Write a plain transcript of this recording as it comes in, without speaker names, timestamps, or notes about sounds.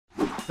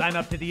Sign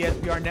up to the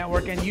SBR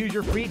Network and use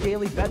your free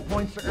daily bet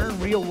points to earn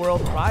real-world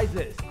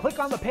prizes. Click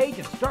on the page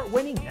and start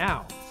winning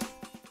now.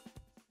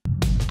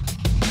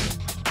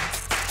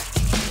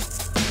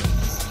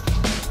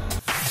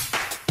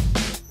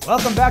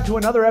 Welcome back to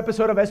another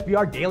episode of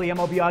SBR Daily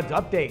MLB Odds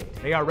Update.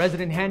 Today our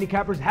resident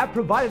handicappers have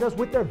provided us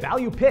with their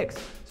value picks,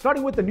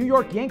 starting with the New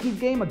York Yankees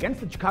game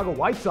against the Chicago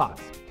White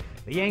Sox.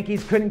 The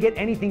Yankees couldn't get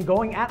anything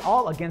going at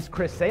all against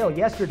Chris Sale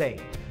yesterday.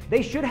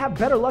 They should have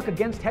better luck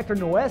against Hector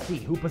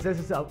Noesi, who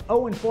possesses a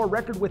 0-4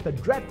 record with a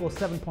dreadful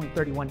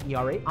 7.31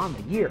 ERA on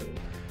the year.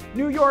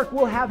 New York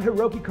will have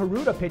Hiroki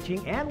Karuta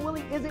pitching, and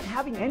Willie isn't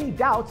having any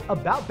doubts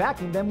about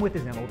backing them with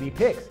his MLB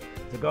picks.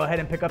 So go ahead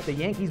and pick up the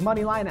Yankees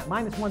money line at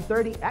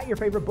 -130 at your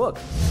favorite book.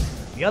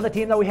 The other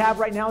team that we have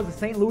right now is the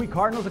St. Louis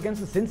Cardinals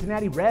against the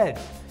Cincinnati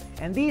Reds.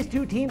 And these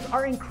two teams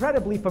are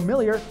incredibly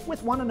familiar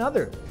with one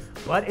another.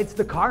 But it's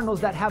the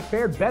Cardinals that have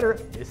fared better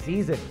this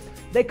season.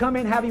 They come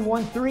in having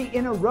won 3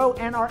 in a row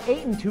and are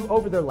 8-2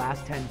 over their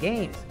last 10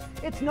 games.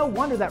 It's no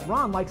wonder that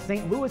Ron likes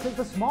St. Louis as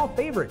the small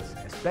favorites,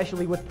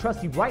 especially with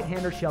trusty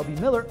right-hander Shelby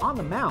Miller on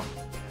the mound.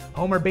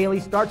 Homer Bailey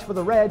starts for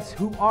the Reds,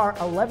 who are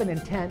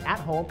 11-10 at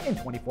home in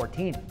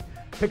 2014.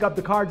 Pick up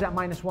the Cards at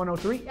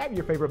 -103 at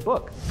your favorite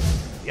book.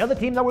 The other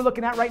team that we're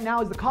looking at right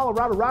now is the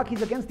Colorado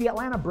Rockies against the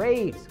Atlanta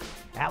Braves.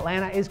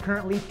 Atlanta is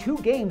currently 2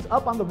 games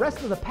up on the rest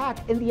of the pack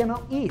in the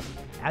NL East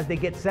as they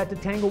get set to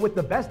tangle with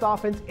the best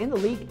offense in the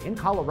league in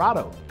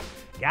Colorado.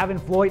 Gavin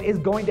Floyd is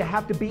going to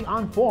have to be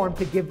on form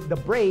to give the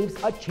Braves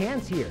a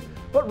chance here,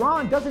 but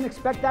Ron doesn't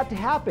expect that to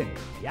happen.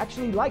 He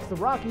actually likes the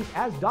Rockies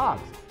as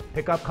dogs.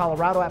 Pick up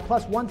Colorado at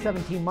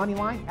 +117 money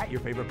line at your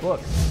favorite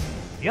book.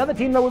 The other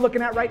team that we're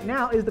looking at right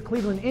now is the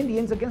Cleveland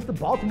Indians against the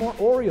Baltimore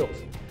Orioles.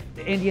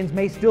 The Indians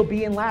may still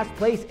be in last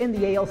place in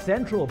the AL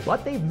Central,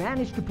 but they've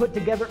managed to put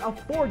together a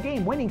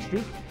 4-game winning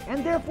streak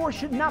and therefore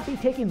should not be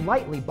taken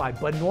lightly by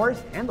Bud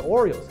Norris and the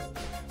Orioles.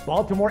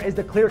 Baltimore is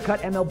the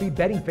clear-cut MLB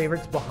betting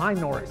favorites behind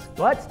Norris,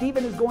 but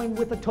Steven is going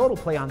with a total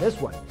play on this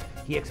one.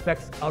 He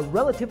expects a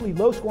relatively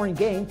low-scoring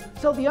game,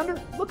 so the under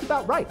looks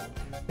about right.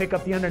 Pick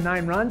up the under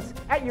 9 runs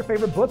at your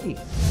favorite bookie.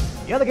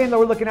 The other game that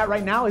we're looking at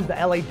right now is the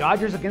LA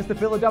Dodgers against the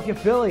Philadelphia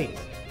Phillies.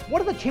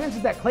 What are the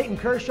chances that Clayton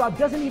Kershaw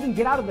doesn't even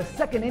get out of the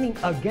second inning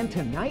again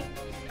tonight?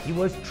 He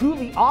was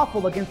truly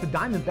awful against the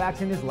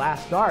Diamondbacks in his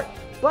last start,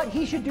 but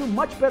he should do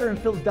much better in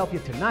Philadelphia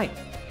tonight.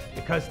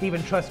 Because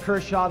Steven trusts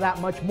Kershaw that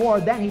much more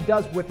than he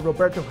does with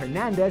Roberto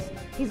Hernandez,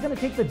 he's going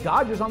to take the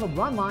Dodgers on the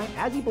run line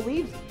as he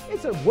believes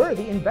it's a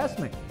worthy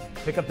investment.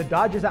 Pick up the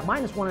Dodgers at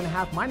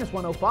 -1.5,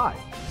 -105.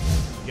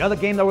 The other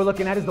game that we're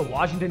looking at is the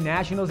Washington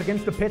Nationals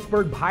against the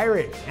Pittsburgh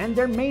Pirates, and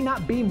there may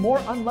not be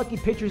more unlucky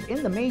pitchers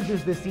in the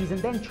majors this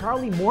season than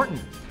Charlie Morton.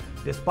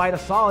 Despite a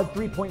solid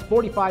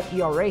 3.45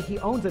 ERA, he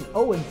owns an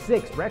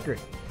 0-6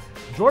 record.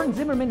 Jordan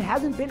Zimmerman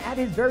hasn't been at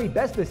his very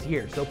best this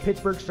year, so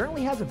Pittsburgh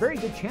certainly has a very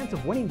good chance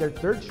of winning their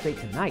 3rd straight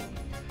tonight.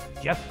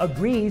 Jeff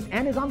agrees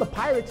and is on the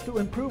Pirates to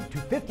improve to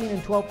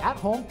 15-12 at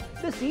home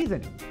this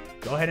season.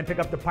 Go ahead and pick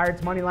up the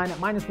Pirates money line at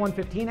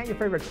 -115 at your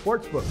favorite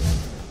sportsbook.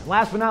 And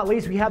last but not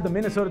least, we have the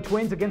Minnesota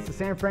Twins against the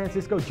San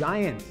Francisco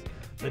Giants.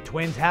 The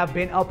Twins have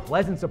been a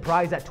pleasant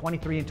surprise at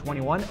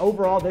 23-21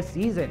 overall this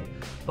season,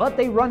 but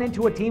they run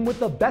into a team with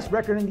the best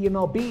record in the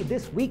MLB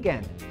this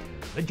weekend.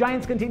 The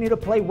Giants continue to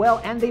play well,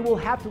 and they will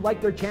have to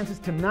like their chances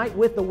tonight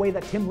with the way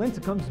that Tim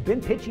Lincecum's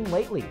been pitching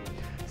lately.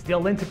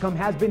 Still, Lincecum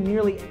hasn't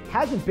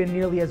been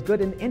nearly as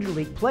good in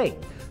interleague play,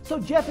 so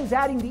Jeff is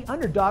adding the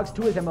underdogs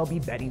to his MLB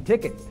betting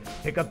ticket.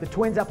 Pick up the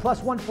Twins at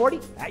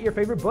 +140 at your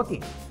favorite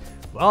bookie.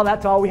 Well,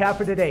 that's all we have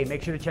for today.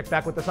 Make sure to check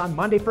back with us on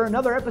Monday for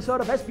another episode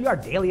of SBR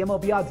Daily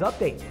MLB Odds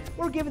Update.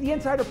 We're giving the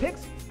insider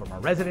picks from our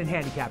resident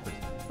handicappers.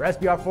 For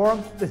SBR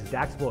Forum, this is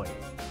Dax Floyd.